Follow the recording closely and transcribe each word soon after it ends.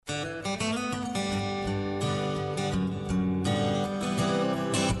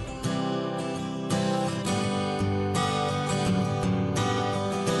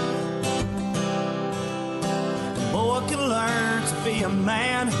be a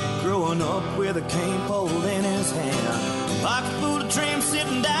man growing up with a cane pole in his hand. Pocket full of dreams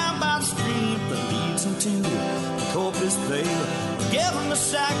sitting down by the stream that leads him to the Corpus Bay. Give him a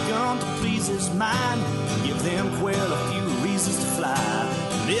shotgun to please his mind. Give them quail a few reasons to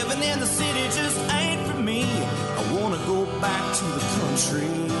fly. Living in the city just ain't for me. I wanna go back to the country.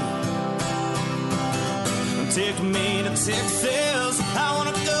 Take me to Texas. I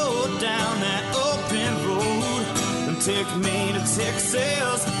wanna go down that open road. Take me to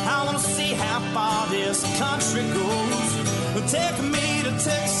Texas. I wanna see how far this country goes. Take me to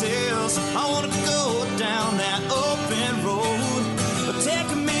Texas. I wanna go down that open road.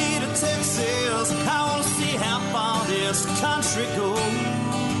 Take me to Texas. I wanna see how far this country goes.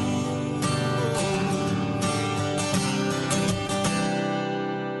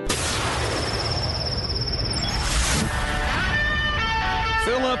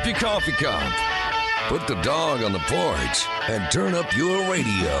 Fill up your coffee cup, put the dog on the porch, and turn up your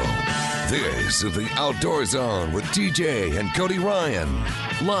radio. This is the Outdoor Zone with TJ and Cody Ryan,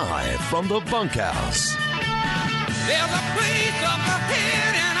 live from the bunkhouse. There's a place up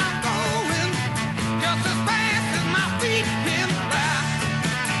ahead and I'm going just as fast as my feet can fly.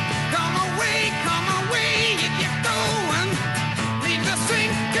 Come away, you get going. Leave the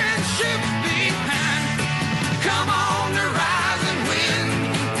sinking ship behind. Come on the rising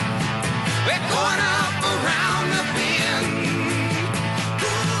wind. We're going up around the bend.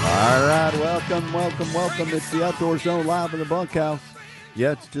 All right, welcome. It's the Outdoor Zone live in the bunkhouse.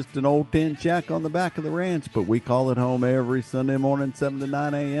 Yeah, it's just an old tin shack on the back of the ranch, but we call it home every Sunday morning, 7 to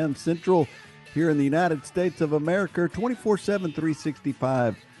 9 a.m. Central here in the United States of America, 24/7,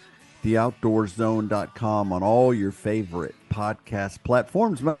 365, theoutdoorzone.com on all your favorite podcast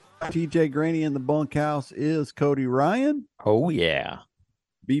platforms. My TJ Graney in the bunkhouse is Cody Ryan. Oh, yeah.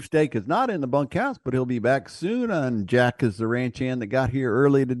 Beefsteak is not in the bunkhouse, but he'll be back soon. And Jack is the ranch hand that got here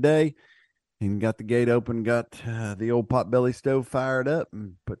early today and got the gate open, got the old potbelly stove fired up,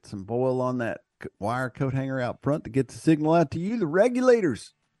 and put some oil on that wire coat hanger out front to get the signal out to you, the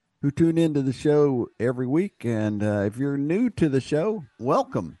regulators who tune into the show every week. And if you're new to the show,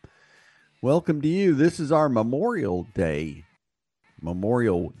 welcome. Welcome to you. This is our Memorial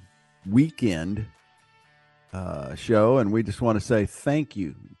Weekend show, and we just want to say thank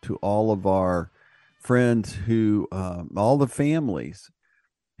you to all of our friends who, all the families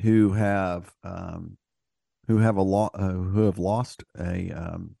who have lost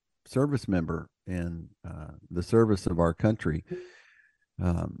a service member in the service of our country.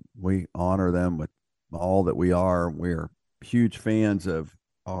 We honor them with all that we are. We're huge fans of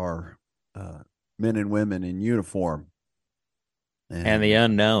our men and women in uniform and the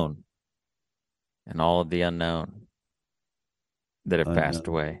unknown, and all of the unknown that have passed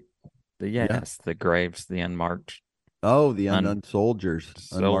away. The graves, the unmarked. Oh, the unknown soldiers.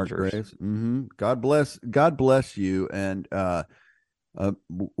 Unmarked graves. Mm-hmm. God bless you. And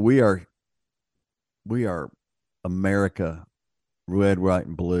we are America, red, white,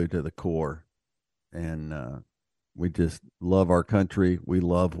 and blue to the core. And we just love our country. We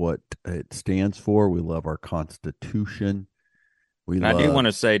love what it stands for. We love our Constitution. I do want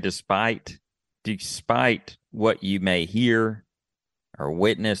to say, despite what you may hear or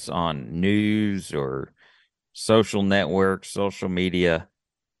witness on news or social networks, social media,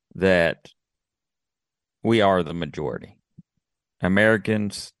 that we are the majority.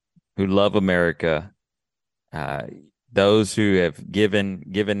 Americans who love America, those who have given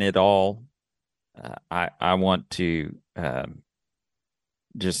it all. I want to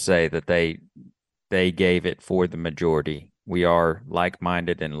just say that they gave it for the majority. We are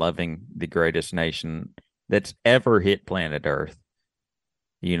like-minded and loving the greatest nation that's ever hit planet Earth,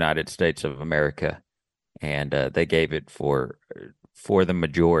 the United States of America. And they gave it for the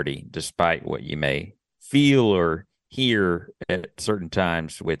majority, despite what you may feel or hear at certain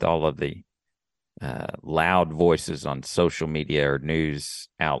times with all of the loud voices on social media or news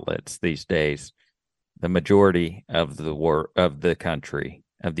outlets these days. The majority of the country,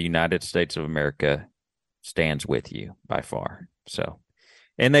 of the United States of America, stands with you by far. So,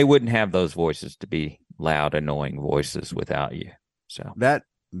 and they wouldn't have those voices to be loud, annoying voices without you. So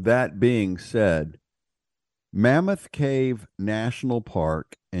that being said, Mammoth Cave National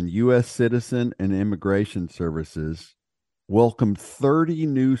Park and U.S. Citizen and Immigration Services welcomed 30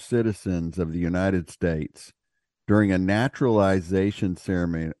 new citizens of the United States during a naturalization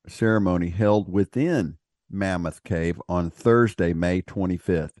ceremony held within Mammoth Cave on Thursday, May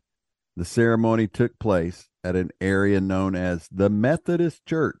 25th. The ceremony took place at an area known as the Methodist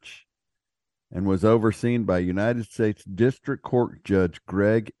Church and was overseen by United States District Court Judge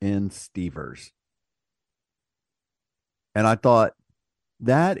Greg N. Stevers. And I thought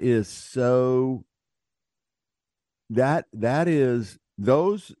That is so that is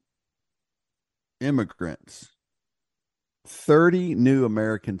those immigrants, 30 new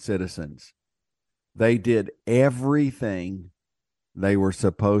American citizens. They did everything they were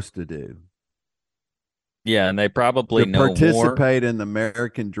supposed to do Yeah, and they probably to know more. participate in the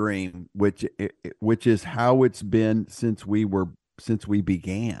American dream, which is how it's been since we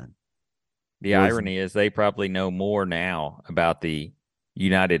began. The Was irony is they probably know more now about the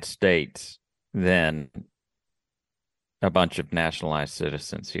United States than a bunch of nationalized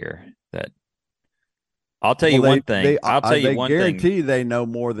citizens here. That I'll tell well, you one thing. I'll tell you they one thing. guarantee they know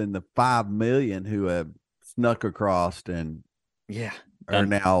more than the 5 million who have snuck across and Yeah, are done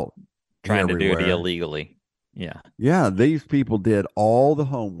now trying to do it everywhere. illegally. Yeah. Yeah, these people did all the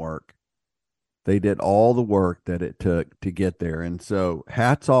homework. They did all the work that it took to get there. And so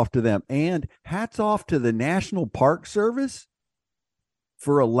hats off to them. And hats off to the National Park Service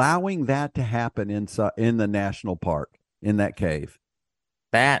for allowing that to happen inside in the national park, in that cave.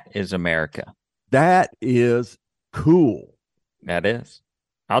 That is America. That is cool. That is.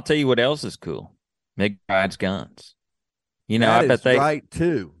 I'll tell you what else is cool. McBride's guns. You know, That is right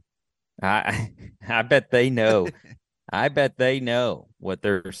too. I I bet they know. I bet they know what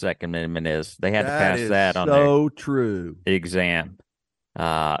their Second Amendment is. They had to That pass is that on their so true. exam.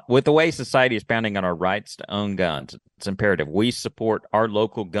 With the way society is pounding on our rights to own guns, it's imperative we support our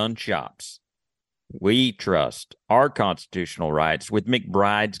local gun shops. We trust our constitutional rights with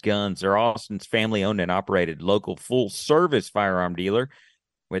McBride's Guns. They're Austin's family-owned and operated local full-service firearm dealer.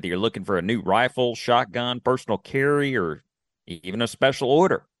 Whether you're looking for a new rifle, shotgun, personal carry, or even a special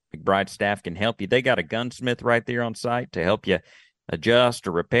order, McBride staff can help you. They got a gunsmith right there on site to help you adjust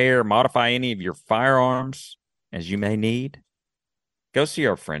or repair, modify any of your firearms as you may need. Go see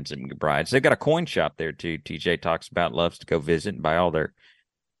our friends at McBride's. They've got a coin shop there too. TJ talks about, loves to go visit and buy all their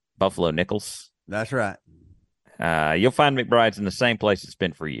Buffalo nickels. That's right. You'll find McBride's in the same place it's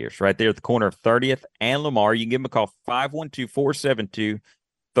been for years, right there at the corner of 30th and Lamar. You can give them a call,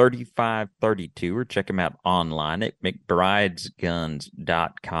 512-472-3532, or check them out online at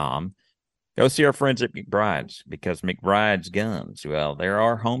mcbridesguns.com. Go see our friends at McBride's, because McBride's Guns, well, they're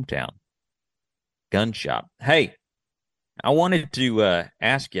our hometown gun shop. Hey, I wanted to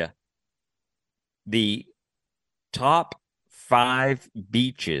ask you the top 5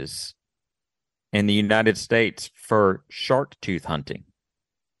 beaches in the United States for shark tooth hunting.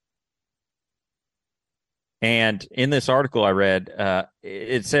 And in this article I read,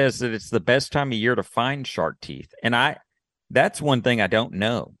 it says that it's the best time of year to find shark teeth. And that's one thing I don't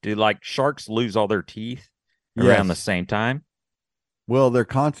know. Do like sharks lose all their teeth around the same time? Well, they're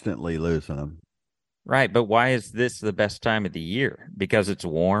constantly losing them. Right, but why is this the best time of the year? Because it's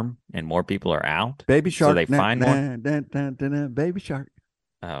warm and more people are out? Baby shark. So they find more? Baby shark.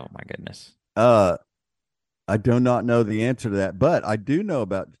 Oh, my goodness. I do not know the answer to that, but I do know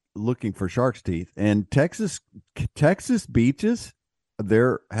about looking for shark's teeth. And Texas beaches,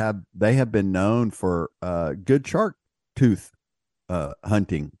 they have been known for good shark tooth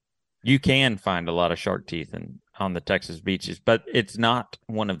hunting. You can find a lot of shark teeth on the Texas beaches, but it's not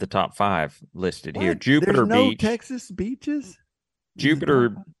one of the top 5 listed here. Jupiter There's Beach. no Texas beaches?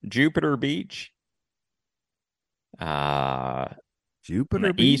 Jupiter Beach. Jupiter on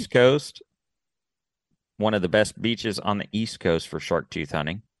the Beach? East Coast. One of the best beaches on the East Coast for shark tooth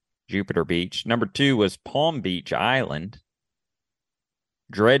hunting. Jupiter Beach. Number 2 was Palm Beach Island.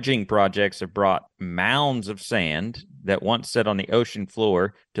 Dredging projects have brought mounds of sand that once sat on the ocean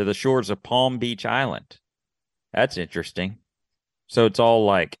floor to the shores of Palm Beach Island. That's interesting. So it's all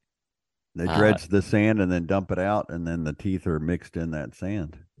like they dredge the sand and then dump it out, and then the teeth are mixed in that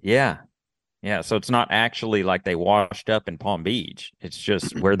sand. Yeah. So it's not actually like they washed up in Palm Beach. It's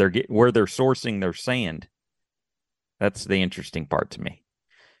just where they're sourcing their sand. That's the interesting part to me.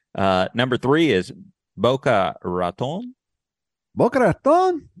 Number 3 is Boca Raton. Boca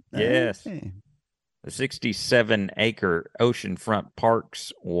Raton? Yes. Hey. The 67-acre oceanfront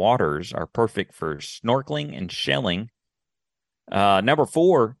park's waters are perfect for snorkeling and shelling. Number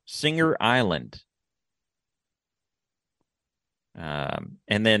 4, Singer Island. And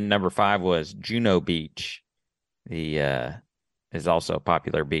then number 5 was Juno Beach. Is also a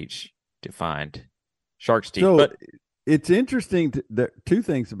popular beach to find shark's teeth. So but it's interesting. Two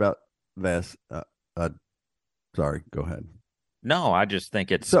things about this. Sorry, go ahead. No, I just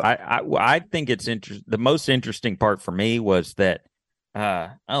think it's. I think it's interesting. The most interesting part for me was that.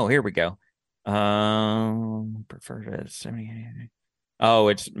 Here we go. Prefer to 70. Oh,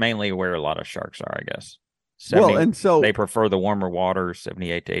 it's mainly where a lot of sharks are, I guess. 70, well, and so they prefer the warmer water,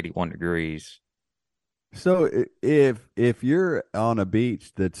 78 to 81 degrees. So if you're on a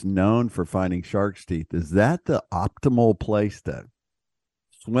beach that's known for finding shark's teeth, is that the optimal place to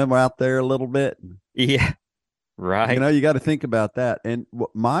swim out there a little bit? Yeah, right. You got to think about that. And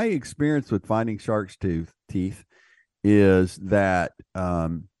my experience with finding teeth is that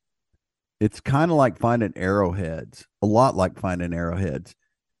it's kind of like finding arrowheads, a lot like finding arrowheads.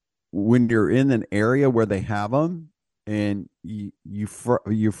 When you're in an area where they have them, and you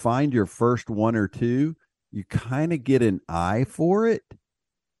find your first one or two, you kind of get an eye for it,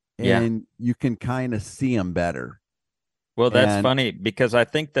 Yeah. and you can kind of see them better. Well, that's And funny because I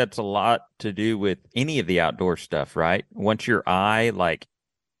think that's a lot to do with any of the outdoor stuff, right? Once you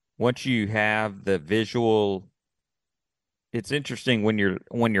have the visual, it's interesting when you're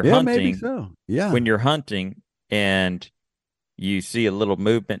yeah, maybe hunting, so. Yeah. when you're hunting and you see a little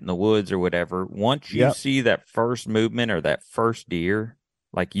movement in the woods or whatever. Once you Yep. see that first movement or that first deer,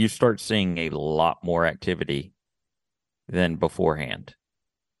 like you start seeing a lot more activity than beforehand.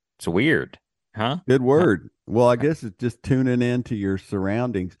 It's weird, huh? Good Huh? word. Well, I guess it's just tuning into your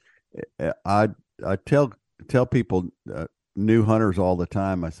surroundings. I I tell people, new hunters all the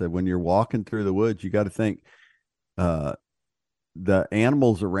time. I said, when you're walking through the woods, you got to think, uh, the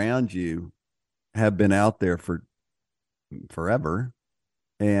animals around you have been out there for forever,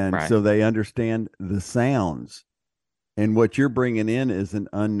 and Right. so they understand the sounds. And what you're bringing in is an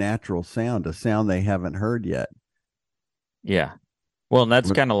unnatural sound, a sound they haven't heard yet. Yeah. Well, and that's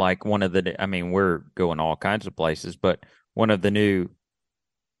kind of like I mean, we're going all kinds of places, but one of the new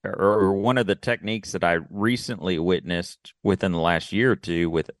or one of the techniques that I recently witnessed within the last year or two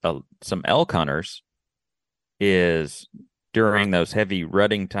with some elk hunters is during those heavy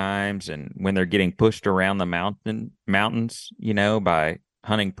rutting times and when they're getting pushed around the mountains, by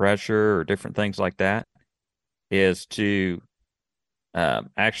hunting pressure or different things like that, is to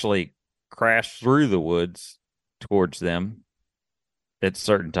actually crash through the woods towards them at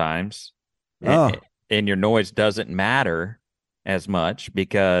certain times, Oh, and your noise doesn't matter as much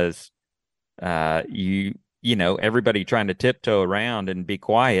because everybody trying to tiptoe around and be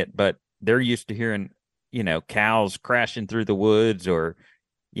quiet, but they're used to hearing cows crashing through the woods or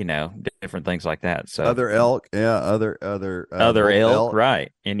different things like that. So other elk, yeah, other other bull elk, elk.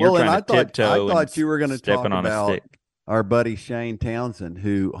 right? And you're Well, and trying to I tiptoe and thought you were going to stepping talk on a about stick. our buddy Shane Townsend,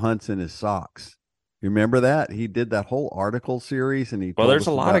 who hunts in his socks. You remember that? He did that whole article series, and he Well, told there's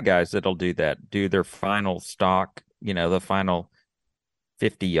a us lot of about. guys that'll do that, do their final stock, the final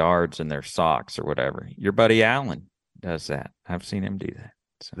 50 yards in their socks or whatever. Your buddy Allen does that. I've seen him do that.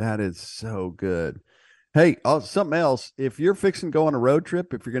 So, That is so good. Hey, something else. If you're fixing to go on a road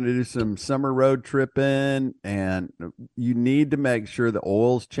trip, if you're going to do some summer road tripping, and you need to make sure the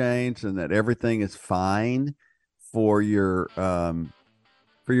oil's changed and that everything is fine for your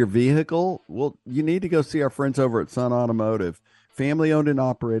vehicle, well, you need to go see our friends over at Sun Automotive. Family owned and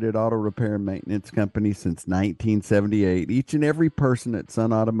operated auto repair and maintenance company since 1978. Each and every person at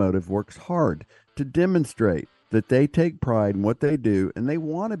Sun Automotive works hard to demonstrate that they take pride in what they do, and they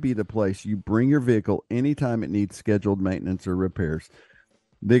want to be the place you bring your vehicle anytime it needs scheduled maintenance or repairs.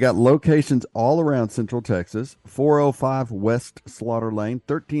 They got locations all around Central Texas: 405 West Slaughter Lane,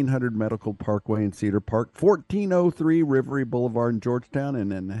 1300 Medical Parkway in Cedar Park, 1403 Rivery Boulevard in Georgetown,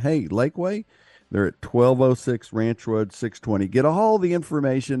 and then, hey, Lakeway, they're at 1206 Ranch Road 620. Get all the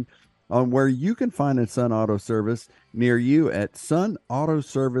information on where you can find a Sun Auto Service near you at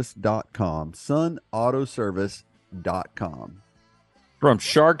sunautoservice.com. Sunautoservice.com. from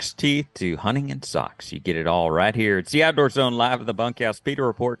shark's teeth to hunting in socks, you get it all right here. It's the Outdoor Zone live at the Bunkhouse. Peter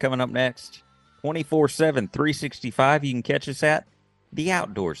Report coming up next. 24/7, 365. You can catch us at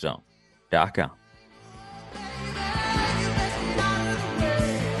theoutdoorzone.com.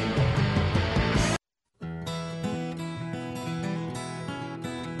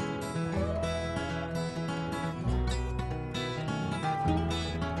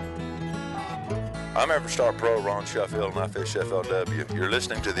 I'm Everstar Pro Ron Sheffield, and I fish FLW. You're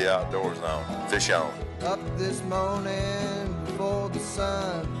listening to the Outdoor Zone. Fish on. Up this morning before the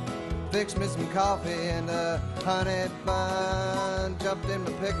sun, fixed me some coffee and a honey bun. Jumped in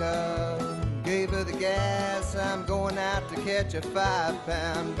my pickup, gave her the gas. I'm going out to catch a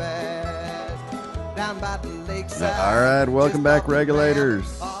 5-pound bass down by the lakeside. All right, welcome Just back, off the regulators.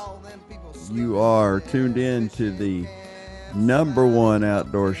 ramp. All them people You are tuned in to the number one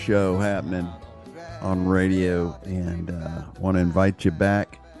outdoor show happening on radio, and want to invite you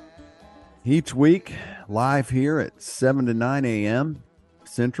back each week live here at 7 to 9 a.m.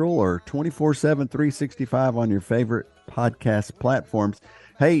 Central, or 24/7, 365 on your favorite podcast platforms.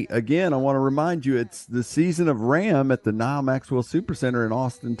 Hey, again, I want to remind you it's the season of Ram at the Nile Maxwell Supercenter in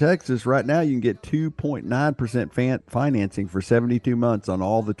Austin, Texas. Right now, you can get 2.9% financing for 72 months on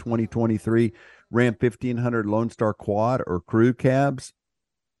all the 2023 Ram 1500 Lone Star Quad or Crew cabs.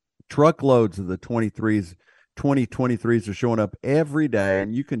 Truckloads of the 2023s are showing up every day,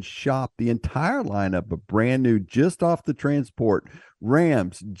 and you can shop the entire lineup of brand new, just off the transport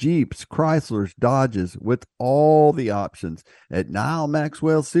Rams, Jeeps, Chryslers, Dodges, with all the options at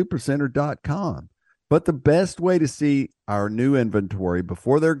NileMaxwellSupercenter.com. But the best way to see our new inventory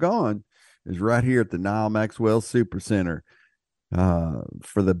before they're gone is right here at the Nile Maxwell Supercenter.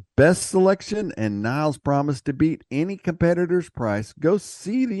 For the best selection and Nile's promise to beat any competitor's price, go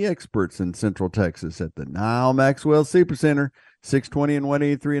see the experts in Central Texas at the Nile Maxwell Supercenter, 620 and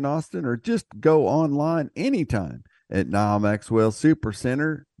 183 in Austin, or just go online anytime at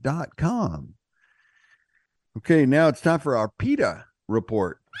NileMaxwellSupercenter.com. Okay, now it's time for our PETA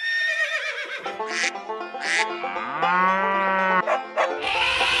report.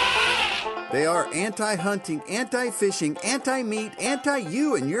 They are anti-hunting, anti-fishing, anti-meat,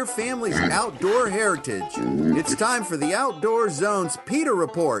 anti-you and your family's outdoor heritage. It's time for the Outdoor Zone's PETA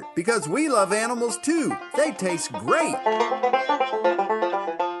report, because we love animals too. They taste great.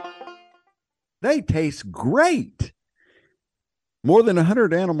 They taste great. More than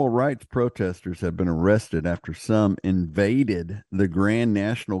 100 animal rights protesters have been arrested after some invaded the Grand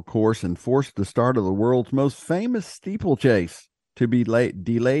National Course and forced the start of the world's most famous steeplechase to be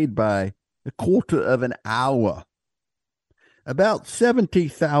delayed by a quarter of an hour. About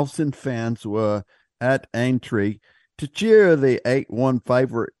 70,000 fans were at entry to cheer the 8-1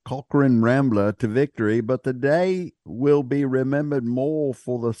 favorite Cochrane Rambler to victory, but the day will be remembered more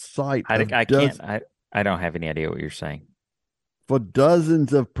for the sight I don't have any idea what you're saying. For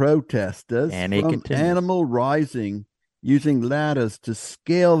dozens of protesters And from Animal Rising using ladders to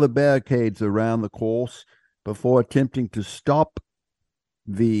scale the barricades around the course before attempting to stop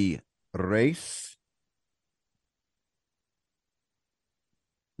the race.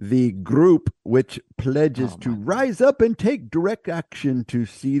 The group, which pledges to rise up and take direct action to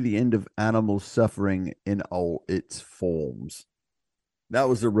see the end of animal suffering in all its forms. That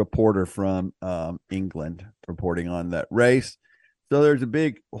was a reporter from England reporting on that race. So there's a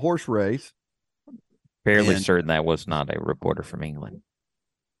big horse race. Fairly certain that was not a reporter from England.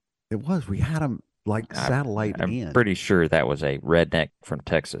 It was. We had him like satellite in. I'm pretty sure that was a redneck from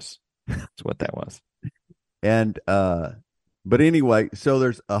Texas. That's what that was. And but anyway, so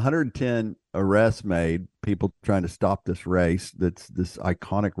there's 110 arrests made, people trying to stop this race. That's this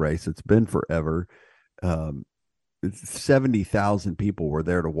iconic race. It's been forever. 70,000 people were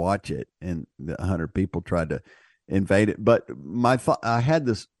there to watch it, and the 100 people tried to invade it. But my thought, I had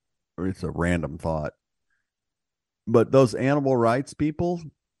this, or it's a random thought, but those animal rights people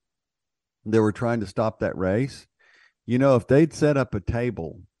that were trying to stop that race, you know, if they'd set up a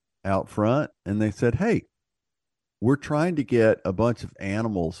table out front and they said, hey, we're trying to get a bunch of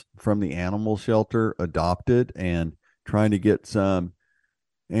animals from the animal shelter adopted and trying to get some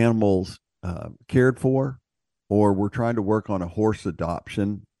animals cared for, or we're trying to work on a horse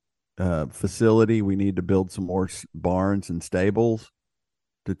adoption facility. We need to build some more barns and stables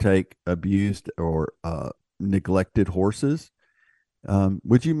to take abused or neglected horses.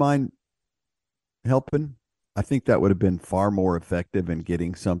 Would you mind helping? I think that would have been far more effective in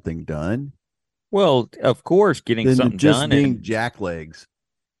getting something done. Well, of course, getting something just done being and jacklegs.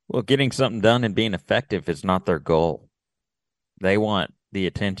 well, getting something done and being effective is not their goal. They want the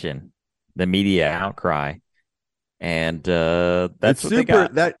attention, the media outcry, and that's it's what super. they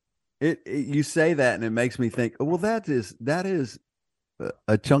got. That you say that, and it makes me think. Well, that is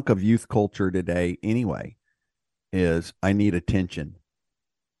a chunk of youth culture today. Anyway, is I need attention.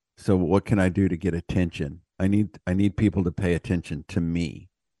 So what can I do to get attention? I need people to pay attention to me.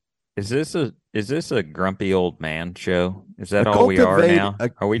 Is this a grumpy old man show? Is that all we are now?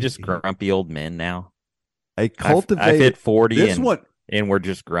 Are we just grumpy old men now? I've hit 40 and we're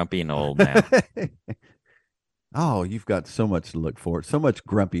just grumpy and old now. Oh, you've got so much to look forward, so much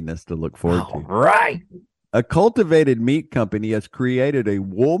grumpiness to look forward to. Right. A cultivated meat company has created a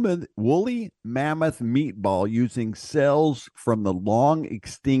woolly mammoth meatball using cells from the long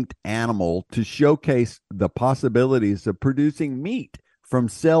extinct animal to showcase the possibilities of producing meat from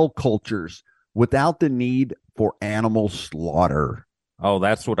cell cultures without the need for animal slaughter. Oh,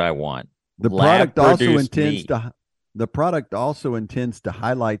 that's what I want. The product also intends to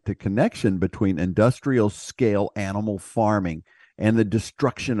highlight the connection between industrial scale animal farming and the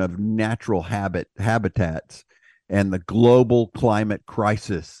destruction of natural habitats and the global climate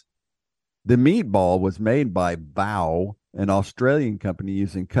crisis. The meatball was made by Bao an Australian company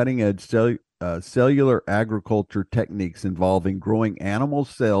using cutting-edge cellular agriculture techniques involving growing animal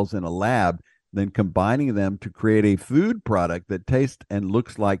cells in a lab, then combining them to create a food product that tastes and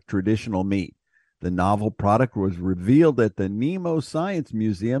looks like traditional meat. The novel product was revealed at the Nemo Science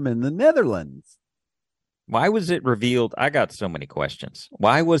Museum in the Netherlands. Why was it revealed? I got so many questions.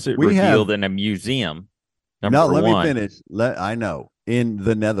 Why was it We have- revealed in a museum? No, Number let one. me finish. I know, in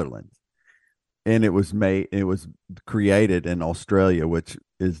the Netherlands. And it was created in Australia, which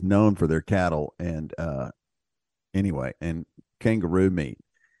is known for their cattle and anyway, and kangaroo meat.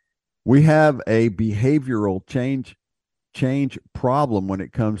 We have a behavioral change problem when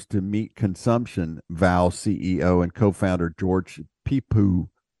it comes to meat consumption, Vow CEO and co-founder George Peepoo.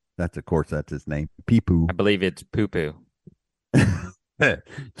 That's his name, Peepoo. I believe it's poo poo. I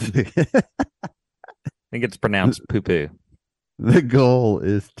think it's pronounced poo poo. The goal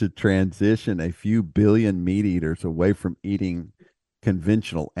is to transition a few billion meat eaters away from eating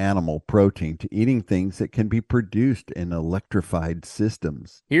conventional animal protein to eating things that can be produced in electrified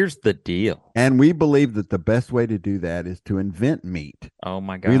systems. Here's the deal. And we believe that the best way to do that is to invent meat. Oh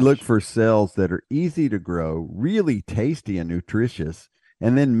my gosh. We look for cells that are easy to grow, really tasty and nutritious,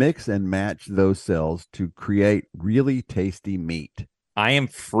 and then mix and match those cells to create really tasty meat. I am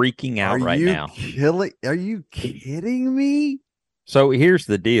freaking out now. Are you kidding me? So here's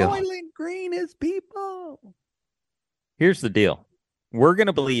the deal. Soylent Green is people. Here's the deal. We're going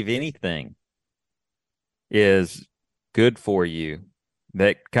to believe anything is good for you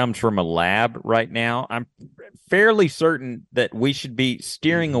that comes from a lab right now. I'm fairly certain that we should be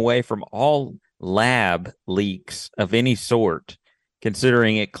steering away from all lab leaks of any sort,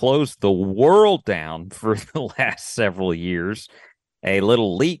 considering it closed the world down for the last several years. A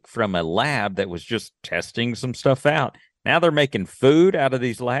little leak from a lab that was just testing some stuff out. Now they're making food out of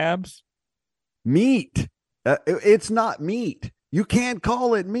these labs. Meat. It's not meat. You can't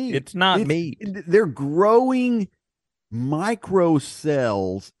call it meat. It's not meat. They're growing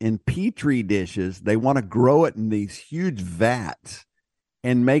microcells in petri dishes. They want to grow it in these huge vats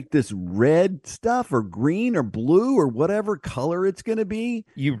and make this red stuff or green or blue or whatever color it's going to be.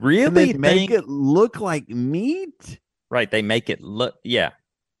 You really make it look like meat? Right. They make it look. Yeah.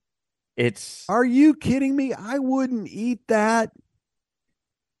 It's. Are you kidding me? I wouldn't eat that.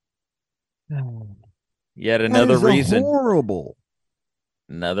 Yet another reason. Horrible.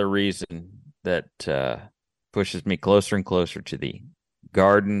 Another reason that pushes me closer and closer to the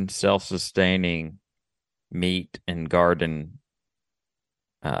garden, self-sustaining meat and garden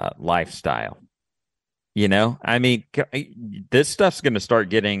lifestyle. You know, I mean, this stuff's going to start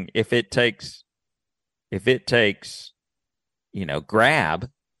getting, if it takes, you know, grab,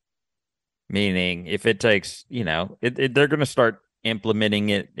 meaning if it takes, you know, they're going to start implementing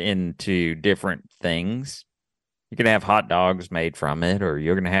it into different things. You're going to have hot dogs made from it, or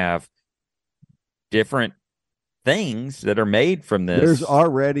you're going to have different things that are made from this. There's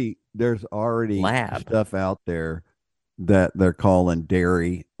already lab stuff out there that they're calling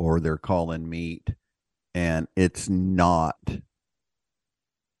dairy or they're calling meat, and it's not.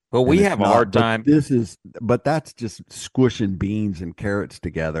 Well, we have a hard time. But that's just squishing beans and carrots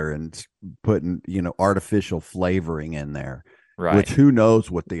together and putting, you know, artificial flavoring in there. Right. Which who knows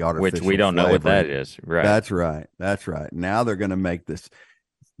what the artificial Which we don't know what that is. Right. That's right. That's right. Now they're going to make this.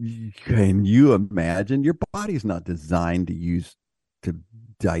 Can you imagine? Your body's not designed to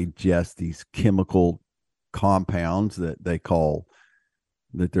digest these chemical compounds that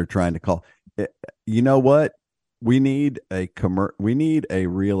they're trying to call. You know what? We need a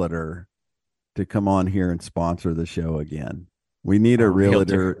realtor to come on here and sponsor the show again. We need a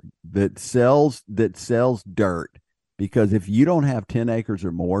realtor that sells dirt, because if you don't have 10 acres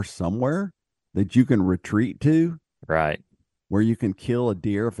or more somewhere that you can retreat to, right, where you can kill a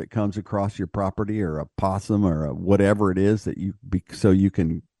deer if it comes across your property, or a possum, or whatever it is that so you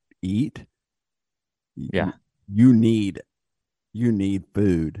can eat. Yeah. You need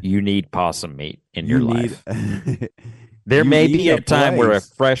food. You need possum meat in your life. There You may need be a time where a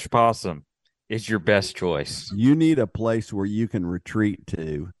place. fresh possum is your best choice. You need a place where you can retreat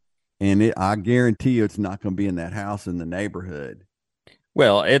to, and I guarantee you, it's not going to be in that house in the neighborhood.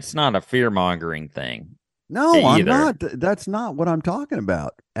 Well, it's not a fear mongering thing. No, either. I'm not. That's not what I'm talking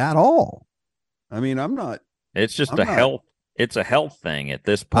about at all. I mean, I'm not. It's just I'm not. health. It's a health thing at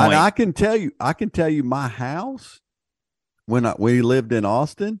this point. I can tell you, my house when we lived in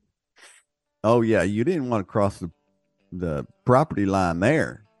Austin. Oh yeah, you didn't want to cross the property line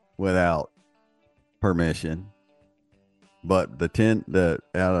there without permission. But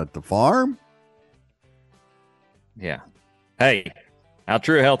out at the farm. Yeah. Hey, our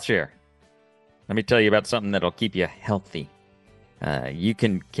True Health Share. Let me tell you about something that'll keep you healthy. You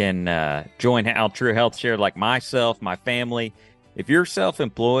can join Altrua Health Share like myself, my family. If you're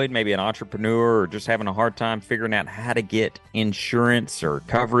self-employed, maybe an entrepreneur, or just having a hard time figuring out how to get insurance or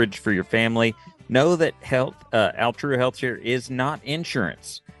coverage for your family, know that Altrua Health Share is not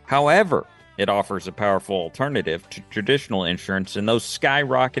insurance. However, it offers a powerful alternative to traditional insurance and those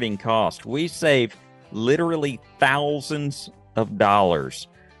skyrocketing costs. We save literally thousands of dollars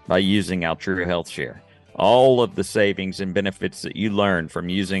by using Altrua Health Share. All of the savings and benefits that you learn from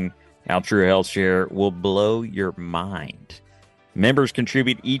using Altrua Health Share will blow your mind. Members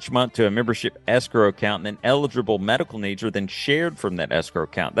contribute each month to a membership escrow account, and then eligible medical needs are then shared from that escrow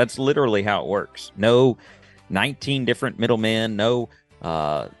account. That's literally how it works. No 19 different middlemen, no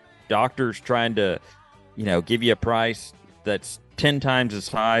doctors trying to, give you a price that's 10 times as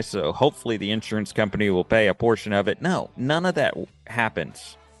high, so hopefully the insurance company will pay a portion of it. No, none of that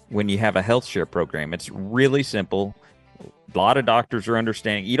happens when you have a health share program. It's really simple. A lot of doctors are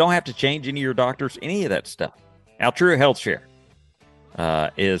understanding. You don't have to change any of your doctors, any of that stuff. Altrua Health Share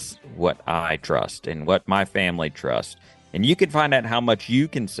is what I trust and what my family trusts. And you can find out how much you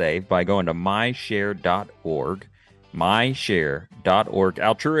can save by going to myshare.org, myshare.org,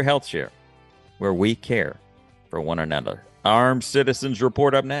 Altrua Health Share, where we care for one another. Armed Citizens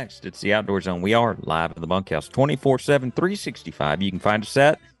Report up next. It's the Outdoor Zone. We are live in the bunkhouse 24/7, 365. You can find us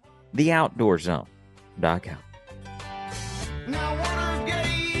at theoutdoorzone.com. Now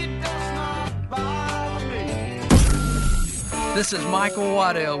Watergate does not bother me. This is Michael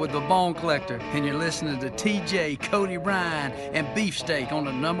Waddell with the Bone Collector, and you're listening to TJ, Cody Ryan, and Beefsteak on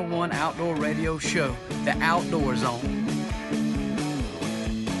the #1 outdoor radio show, The Outdoor Zone.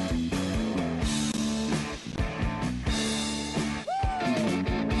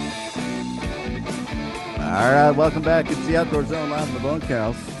 All right, welcome back. It's the Outdoor Zone live in the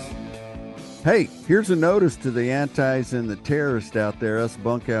bunkhouse. Hey, here's a notice to the antis and the terrorists out there, us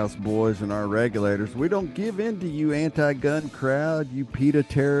bunkhouse boys and our regulators. We don't give in to you anti-gun crowd, you PETA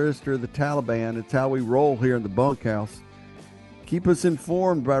terrorist or the Taliban. It's how we roll here in the bunkhouse. Keep us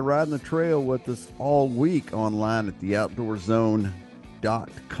informed by riding the trail with us all week online at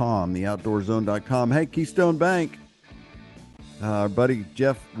theoutdoorzone.com, theoutdoorzone.com. Hey, Keystone Bank. Our buddy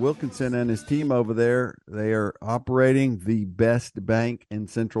Jeff Wilkinson and his team over there, they are operating the best bank in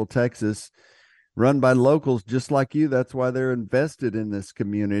Central Texas, run by locals just like you. That's why they're invested in this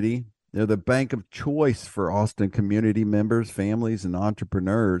community. They're the bank of choice for Austin community members, families, and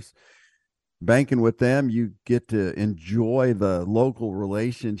entrepreneurs. Banking with them, you get to enjoy the local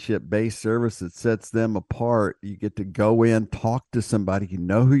relationship-based service that sets them apart. You get to go in, talk to somebody, you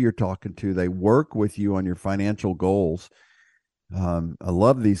know who you're talking to. They work with you on your financial goals. I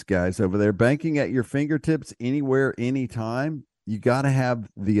love these guys over there. Banking at your fingertips anywhere, anytime. You got to have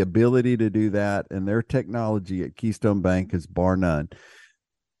the ability to do that, and their technology at Keystone Bank is bar none.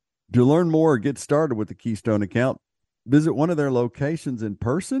 To learn more or get started with the Keystone account, visit one of their locations in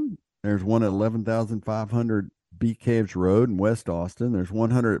person. There's one at 11,500 B Caves Road in West Austin. There's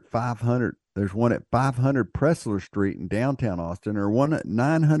one at 500 Pressler Street in downtown Austin, or one at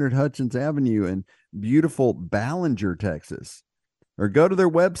 900 Hutchins Avenue in beautiful Ballinger, Texas. Or go to their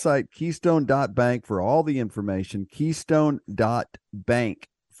website, keystone.bank, for all the information. Keystone.bank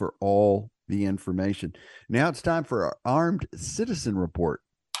for all the information. Now it's time for our Armed Citizen Report.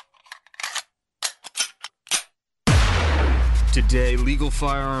 Today, legal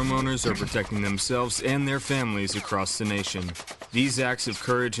firearm owners are protecting themselves and their families across the nation. These acts of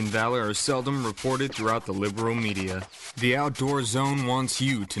courage and valor are seldom reported throughout the liberal media. The Outdoor Zone wants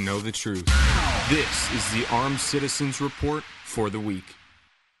you to know the truth. This is the Armed Citizens Report for the week.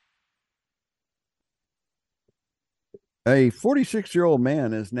 A 46-year-old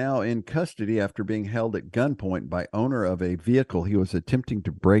man is now in custody after being held at gunpoint by owner of a vehicle he was attempting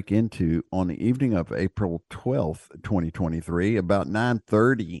to break into on the evening of April 12th, 2023. About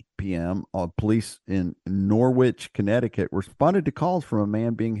 9:30 p.m., police in Norwich, Connecticut, responded to calls from a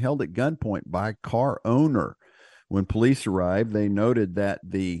man being held at gunpoint by a car owner. When police arrived, they noted that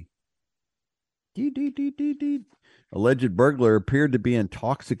the alleged burglar appeared to be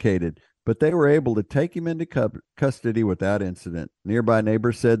intoxicated, but they were able to take him into custody without incident. Nearby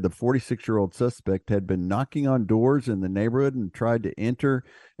neighbors said the 46-year-old suspect had been knocking on doors in the neighborhood and tried to enter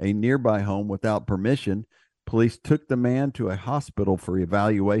a nearby home without permission. Police took the man to a hospital for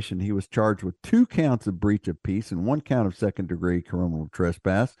evaluation. He was charged with 2 counts of breach of peace and 1 count of second-degree criminal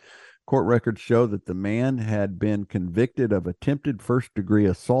trespass. Court records show that the man had been convicted of attempted first-degree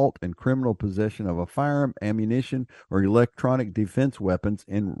assault and criminal possession of a firearm, ammunition, or electronic defense weapons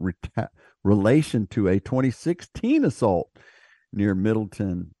in relation to a 2016 assault near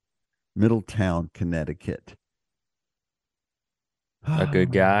Middleton Middletown, Connecticut. A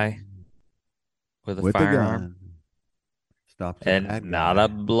good guy with a With a firearm gun. Stops a and bad not a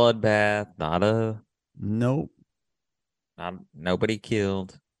guy. bloodbath, Nope. not nobody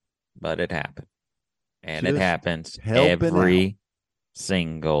killed, but it happened. And it Just happens helping out. every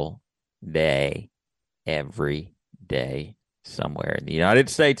single day, every day somewhere in the United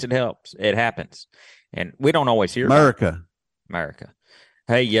States. It helps. It happens. And we don't always hear about America. America.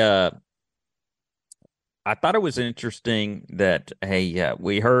 Hey, I thought it was interesting that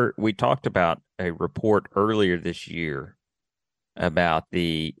we talked about a report earlier this year about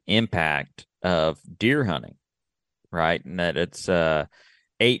the impact of deer hunting, right? And that it's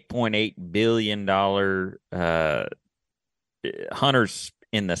 $8.8 billion hunters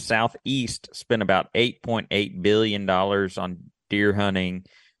in the southeast spent about $8.8 billion on deer hunting,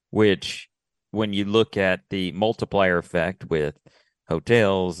 which when you look at the multiplier effect with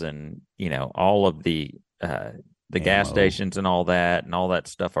hotels and all of the gas Ammo. stations and all that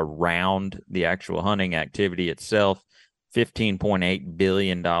stuff around the actual hunting activity itself, $15.8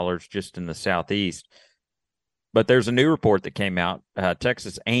 billion just in the southeast. But there's a new report that came out.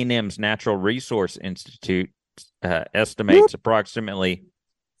 Texas A&M's Natural Resource Institute estimates approximately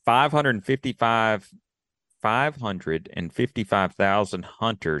 555,000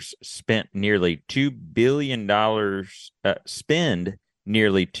 hunters spend nearly $2 billion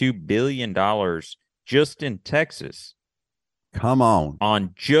just in Texas Come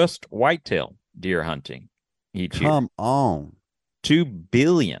on. just whitetail deer hunting each year. Come on. 2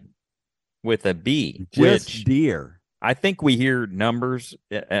 billion with a B, Just which deer. I think we hear numbers,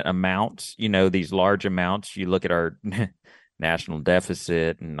 amounts, these large amounts. You look at our national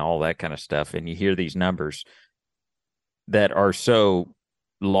deficit and all that kind of stuff, and you hear these numbers that are so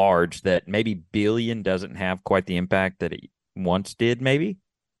large that maybe billion doesn't have quite the impact that it once did, maybe.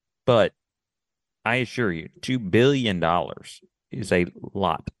 But I assure you, $2 billion is a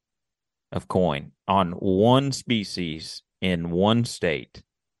lot of coin on one species in one state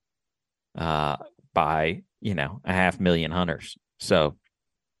by, 500,000 hunters. So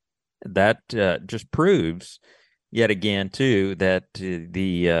that just proves yet again, too, that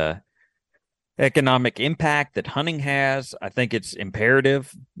the economic impact that hunting has, I think it's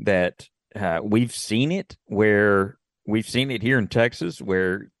imperative that we've seen it here in Texas,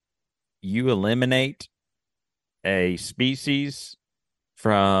 where you eliminate a species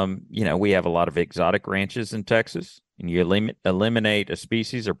from, we have a lot of exotic ranches in Texas, and you eliminate a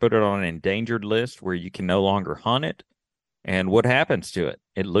species or put it on an endangered list where you can no longer hunt it. And what happens to it?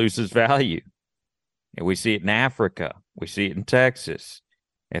 It loses value. And we see it in Africa. We see it in Texas.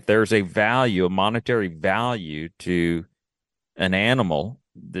 If there's a monetary value to an animal,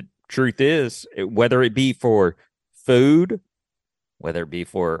 the truth is, whether it be for food, whether it be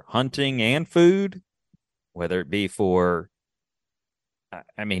for hunting and food, whether it be for,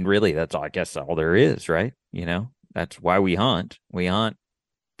 really, that's all, I guess, all there is, right? That's why we hunt. We hunt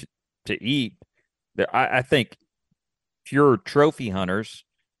to eat. I think if you're trophy hunters,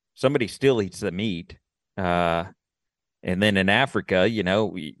 somebody still eats the meat. And then in Africa,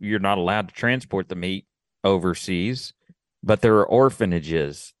 you're not allowed to transport the meat overseas, but there are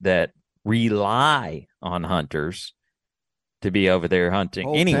orphanages that rely on hunters to be over there hunting.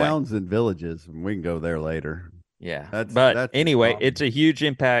 Whole anyway, towns and villages. We can go there later. yeah. That's Anyway, it's a huge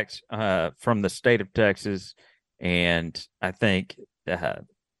impact from the state of Texas, and I think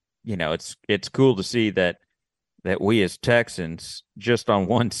it's cool to see that we as Texans, just on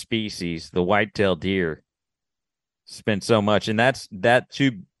one species, the whitetail deer, spend so much, and that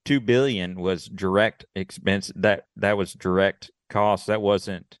two billion was direct expense. That was direct cost. That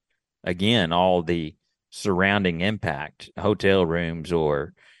wasn't, again, all the surrounding impact, hotel rooms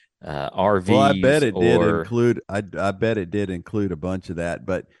or RVs. Well, I bet it did include. I bet it did include a bunch of that.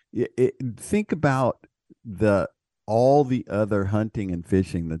 But think about all the other hunting and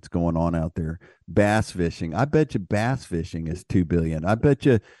fishing that's going on out there. Bass fishing. I bet you bass fishing is 2 billion. I bet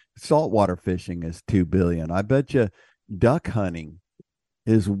you saltwater fishing is 2 billion. I bet you duck hunting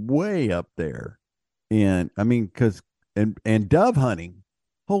is way up there. And because dove hunting,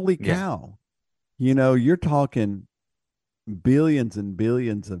 holy cow. You're talking billions and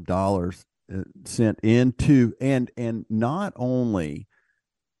billions of dollars sent into, and not only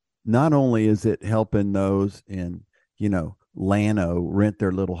is it helping those in, Llano rent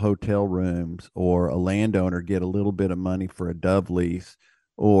their little hotel rooms, or a landowner get a little bit of money for a dove lease,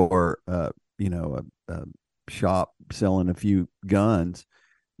 or a shop selling a few guns.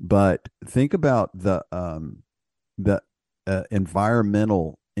 But think about the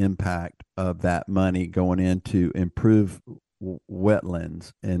environmental impact of that money going in to improve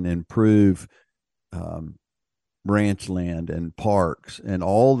wetlands and improve ranch land and parks and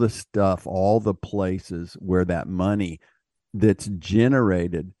all the stuff, all the places where that money that's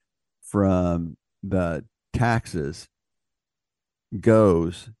generated from the taxes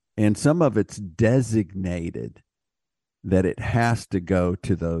goes, and some of it's designated that it has to go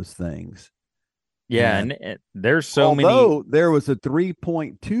to those things. Yeah, and there's so many. Although there was a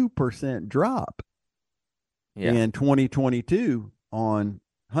 3.2% drop in 2022 on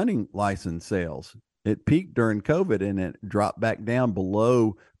hunting license sales. It peaked during COVID and it dropped back down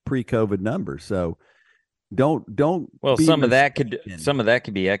below pre-COVID numbers. So don't. Well, some of that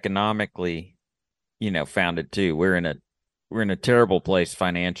could be economically, founded too. We're in a terrible place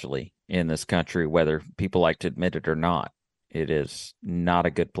financially in this country, whether people like to admit it or not. It is not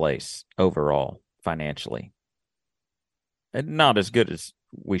a good place overall financially, and not as good as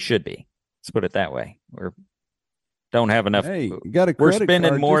we should be. Let's put it that way. Don't have enough. Hey, you got a credit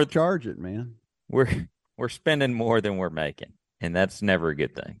card, more. Just charge it, man. We're spending more than we're making, and that's never a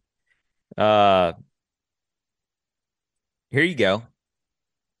good thing. Here you go.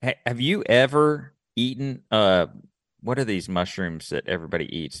 Hey, have you ever eaten what are these mushrooms that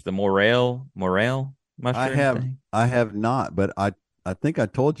everybody eats? The morel mushroom? I have not, but I think I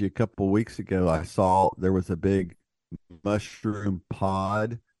told you a couple of weeks ago I saw there was a big mushroom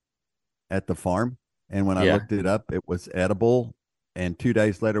pod at the farm, and when I looked it up, it was edible. And 2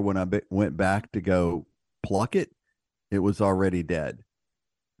 days later, when I went back to go pluck it, it was already dead.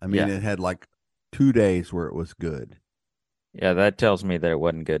 I mean, it had like 2 days where it was good. Yeah, that tells me that it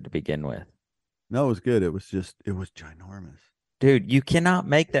wasn't good to begin with. No, it was good. It was ginormous. Dude, you cannot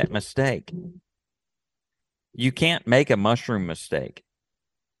make that mistake. You can't make a mushroom mistake.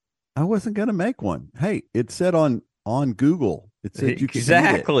 I wasn't going to make one. Hey, it said on Google, it said you could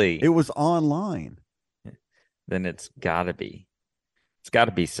exactly. Eat it. It was online. Then it's got to be. It's got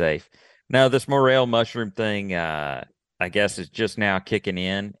to be safe. No, this morel mushroom thing, I guess, is just now kicking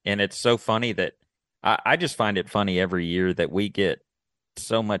in. And it's so funny that I just find it funny every year that we get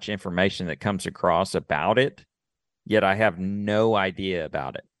so much information that comes across about it, yet I have no idea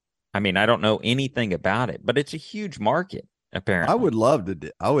about it. I mean, I don't know anything about it, but it's a huge market, apparently. I would love to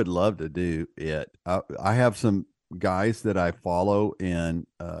do it. I have some guys that I follow on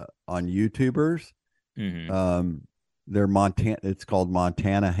YouTubers. Mm-hmm. They're it's called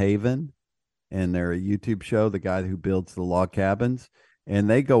Montana Haven, and they're a YouTube show, the guy who builds the log cabins, and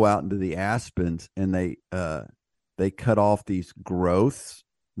they go out into the aspens and they cut off these growths,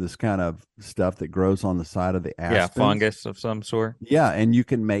 this kind of stuff that grows on the side of the aspens. Yeah, fungus of some sort. Yeah, and you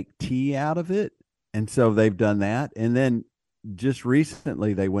can make tea out of it. And so they've done that. And then just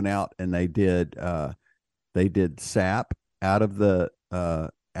recently they went out and they did sap out of the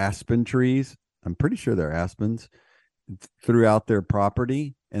aspen trees. I'm pretty sure they're aspens, throughout their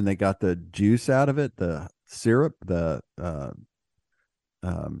property, and they got the juice out of it, the syrup, come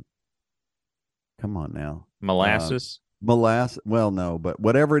on now. Molasses? Molasses. Well, no, but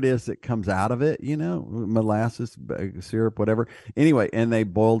whatever it is that comes out of it, molasses, syrup, whatever. Anyway, and they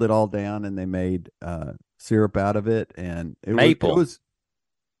boiled it all down and they made syrup out of it. And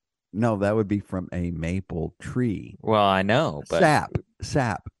no, that would be from a maple tree. Well, I know, but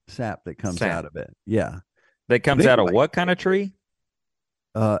sap that comes out of it. Yeah. That comes out of what kind of tree?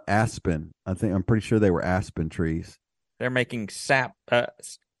 Aspen. I'm pretty sure they were aspen trees. They're making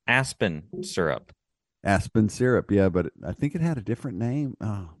aspen syrup. Aspen syrup, yeah, but I think it had a different name.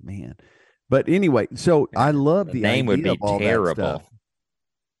 Oh man! But anyway, so I love the name idea would be of all terrible. That stuff.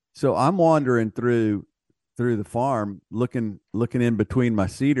 So I'm wandering through the farm, looking in between my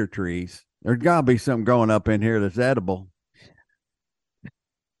cedar trees. There's gotta be something growing up in here that's edible.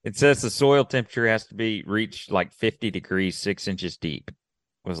 It says the soil temperature has to be reached like 50 degrees, 6 inches deep.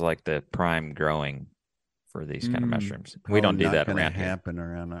 Was like the prime growing for these kind of mushrooms. We don't do that around here. Happen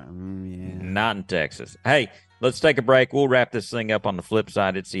around yeah. Not in Texas. Hey, let's take a break. We'll wrap this thing up on the flip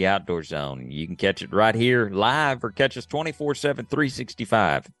side. It's the Outdoor Zone. You can catch it right here live or catch us 24/7,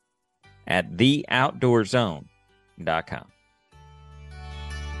 365 at theoutdoorzone.com.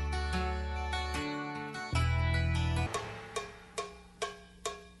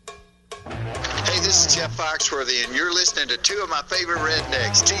 This is Jeff Foxworthy, and you're listening to two of my favorite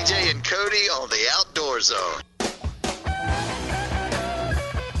rednecks, TJ and Cody, on the Outdoor Zone.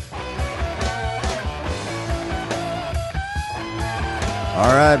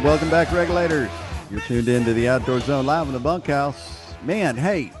 All right, welcome back, regulators. You're tuned into the Outdoor Zone live in the bunkhouse. Man,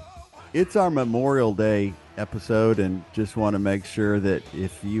 hey, it's our Memorial Day episode, and just want to make sure that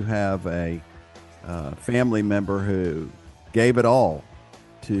if you have a family member who gave it all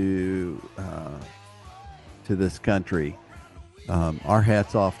to this country, Our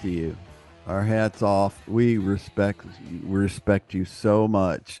hats off to you. Our hats off. We respect you so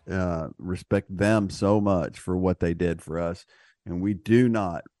much. Respect them so much for what they did for us, and we do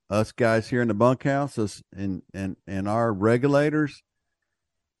not. Us guys here in the bunkhouse, us and our regulators,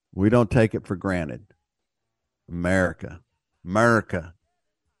 we don't take it for granted. America, America.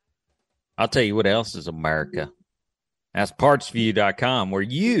 I'll tell you what else is America. That's partsview.com, where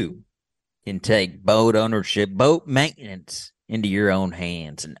you can take boat ownership, boat maintenance into your own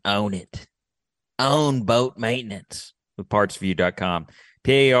hands and own it. Own boat maintenance with partsview.com.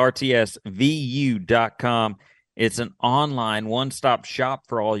 PARTSVU.com. It's an online one-stop shop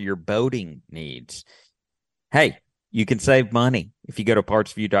for all your boating needs. Hey, you can save money if you go to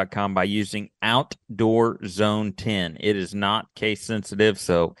partsview.com by using Outdoor Zone 10. It is not case sensitive,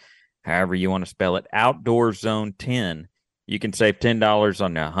 so however you want to spell it, Outdoor Zone 10. You can save $10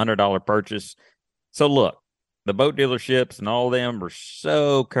 on a $100 purchase. So look, the boat dealerships and all of them are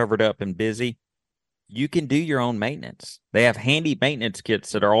so covered up and busy. You can do your own maintenance. They have handy maintenance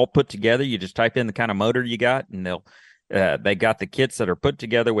kits that are all put together. You just type in the kind of motor you got, and they got the kits that are put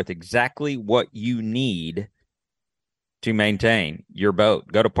together with exactly what you need to maintain your boat.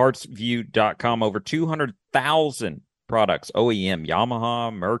 Go to partsview.com. Over 200,000 products, OEM,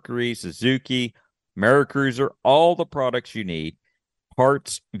 Yamaha, Mercury, Suzuki, Maricruiser, all the products you need.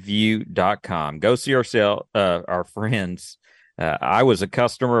 Partsview.com. Go see our friends. I was a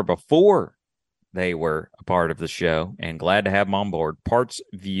customer before they were a part of the show, and glad to have them on board.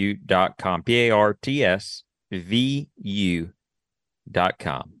 Partsview.com.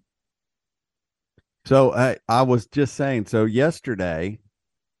 PARTSVU.com. So I was just saying, so yesterday,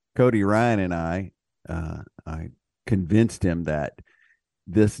 Cody Ryan and I convinced him that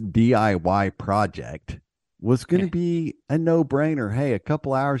this DIY project was going to be a no-brainer. Hey, a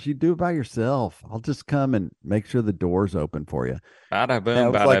couple hours, you do it by yourself. I'll just come and make sure the door's open for you. Bada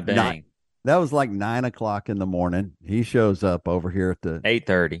boom, bada bang. That was like 9 o'clock in the morning. He shows up over here at the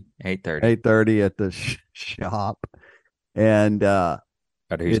 8:30 at the shop, and who's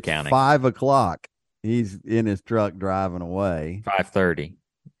it's counting? 5 o'clock. He's in his truck driving away. 5:30.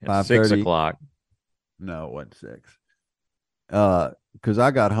 5:30. 6 o'clock. No, it wasn't 6. Because I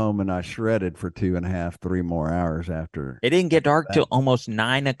got home and I shredded for 2.5, 3 more hours after. It didn't get dark till almost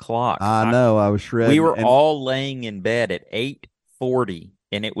 9 o'clock. I know. I was shredding. We were all laying in bed at 8:40,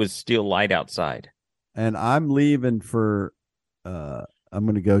 and it was still light outside. And I'm leaving for. I'm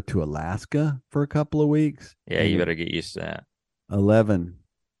going to go to Alaska for a couple of weeks. Yeah, you better get used to that. 11.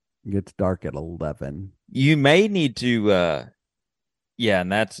 It gets dark at 11. You may need to. Yeah,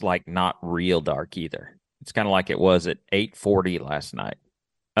 and that's like not real dark either. It's kind of like it was at 8:40 last night.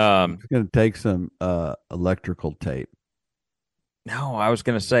 I'm going to take some electrical tape. No, I was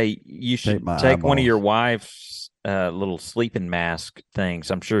going to say you should take eyeballs. one of your wife's little sleeping mask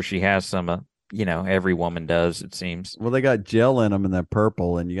things. I'm sure she has some. Every woman does, it seems. Well, they got gel in them and they're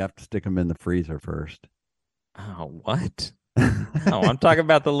purple, and you have to stick them in the freezer first. Oh, what? No, I'm talking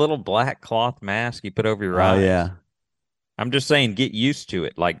about the little black cloth mask you put over your eyes. Oh, yeah. I'm just saying get used to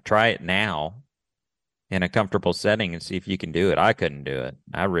it. Like, try it now in a comfortable setting and see if you can do it. I couldn't do it.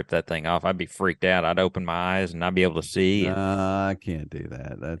 I ripped that thing off. I'd be freaked out. I'd open my eyes and not be able to see. I can't do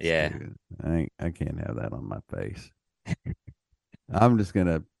that. That's yeah. Stupid. I can't have that on my face. I'm just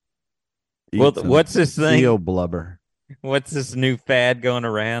gonna eat some what's this thing? seal blubber. What's this new fad going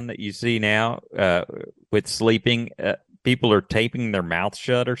around that you see now with sleeping? People are taping their mouth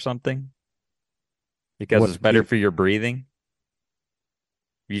shut or something because it's better for your breathing.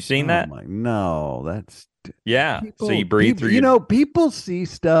 Have you seen that? No, that's people, so you breathe through. People see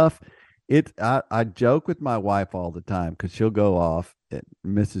stuff. I joke with my wife all the time because she'll go off.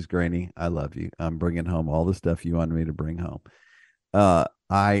 Mrs. Graney, I love you. I'm bringing home all the stuff you wanted me to bring home.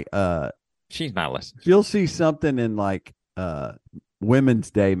 She's not listening. She'll see something in like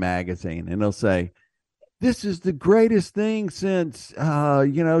Women's Day magazine, and they'll say, "This is the greatest thing since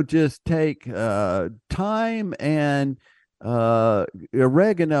just take thyme and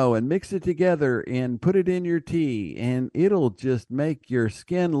oregano and mix it together and put it in your tea, and it'll just make your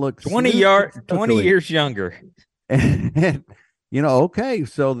skin look 20 years younger." And okay,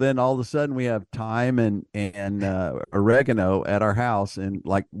 so then all of a sudden we have thyme and oregano at our house in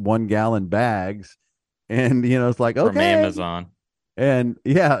like 1 gallon bags, and it's like, okay, from Amazon. And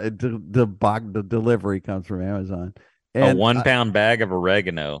yeah, the delivery comes from Amazon. A 1 pound bag of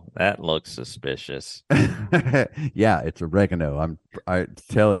oregano. That looks suspicious. Yeah, it's oregano. I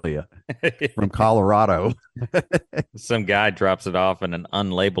tell you, from Colorado. Some guy drops it off in an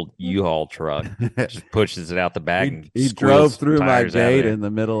unlabeled U-Haul truck, just pushes it out the back and He squeals drove through my tires out of gate there. in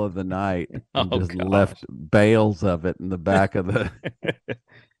the middle of the night and Oh, just gosh. left bales of it in the back of the.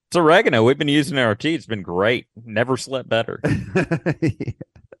 It's oregano. We've been using it in our tea. It's been great. Never slept better.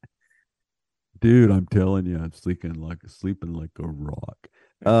 Dude, I'm telling you, I'm sleeping like a rock.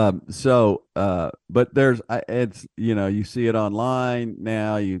 But it's, you see it online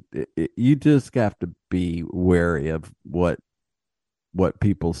now. You just have to be wary of what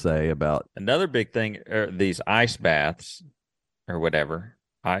people say about. Another big thing are these ice baths or whatever.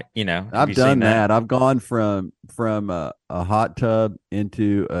 Have I've you done seen that? I've gone from a hot tub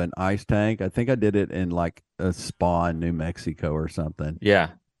into an ice tank. I think I did it in like a spa in New Mexico or something. Yeah.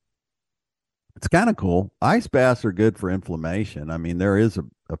 It's kind of cool. Ice baths are good for inflammation. I mean, there is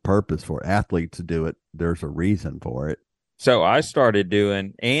a purpose for athletes to do it. There's a reason for it. So I started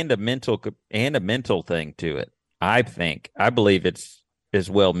doing and a mental thing to it. I believe it's as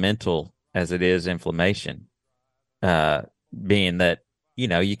well mental as it is inflammation. Being that,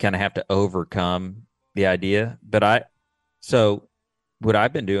 you kind of have to overcome the idea. So what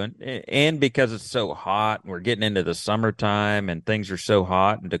I've been doing, and because it's so hot, and we're getting into the summertime and things are so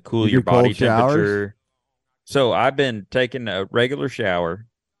hot, and to cool You your do cold body showers? temperature. So I've been taking a regular shower,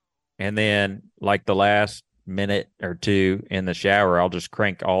 and then like the last minute or two in the shower, I'll just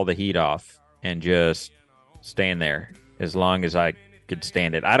crank all the heat off and just stand there as long as I could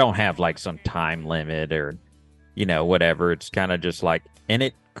stand it. I don't have like some time limit or, whatever. It's kind of just like, and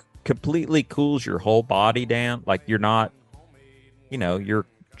it completely cools your whole body down. Like you're not, you're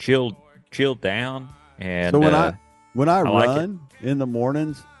chilled down. And So when I like run in the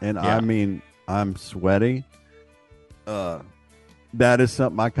mornings, and Yeah. I mean I'm sweaty, that is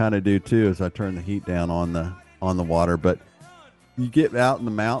something I kind of do too. Is I turn the heat down on the water. But you get out in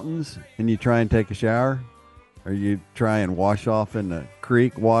the mountains and you try and take a shower, or you try and wash off in the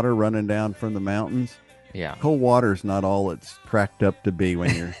creek water running down from the mountains. Yeah. Cold water is not all it's cracked up to be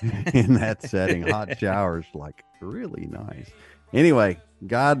when you're in that setting. Hot showers like really nice. Anyway,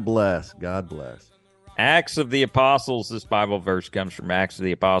 God bless. God bless. Acts of the Apostles, this Bible verse comes from Acts of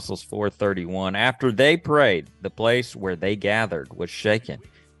the Apostles 4:31. After they prayed, the place where they gathered was shaken.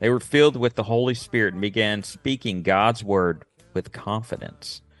 They were filled with the Holy Spirit and began speaking God's word with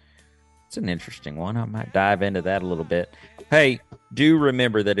confidence. It's an interesting one. I might dive into that a little bit. Hey, do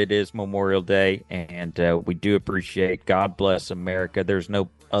remember that it is Memorial Day, and we do appreciate God bless America. There's no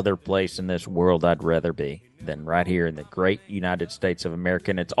other place in this world I'd rather be than right here in the great United States of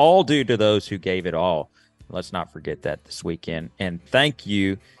America, and it's all due to those who gave it all. Let's not forget that this weekend. And thank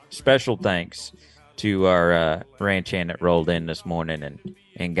you, special thanks to our ranch hand that rolled in this morning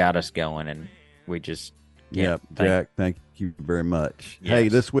and got us going, and we just Yep, Jack, thank you very much. Yes. Hey,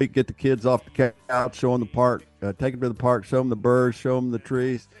 this week, get the kids off the couch, show them the park, take them to the park, show them the birds, show them the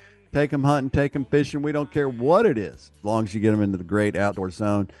trees, take them hunting, take them fishing. We don't care what it is, as long as you get them into the great outdoor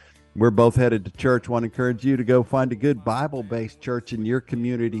zone. We're both headed to church. Want to encourage you to go find a good Bible-based church in your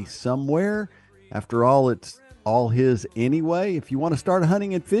community somewhere. After all, it's all his anyway. If you want to start a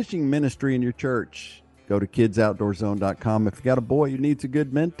hunting and fishing ministry in your church, go to kidsoutdoorzone.com. If you got a boy who needs a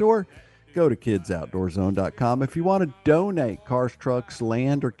good mentor, go to kidsoutdoorzone.com. If you want to donate cars, trucks,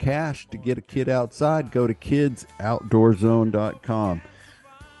 land, or cash to get a kid outside, go to kidsoutdoorzone.com.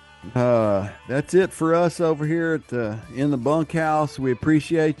 That's it for us over here at in the bunkhouse. We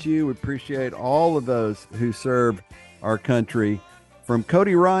appreciate you. We appreciate all of those who serve our country. From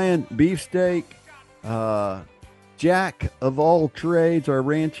Cody Ryan, Beefsteak, Jack of all trades, our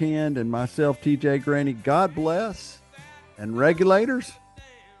ranch hand, and myself, TJ Graney, God bless. And regulators,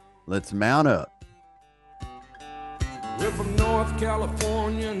 let's mount up. We're from North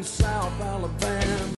California and South Alabama.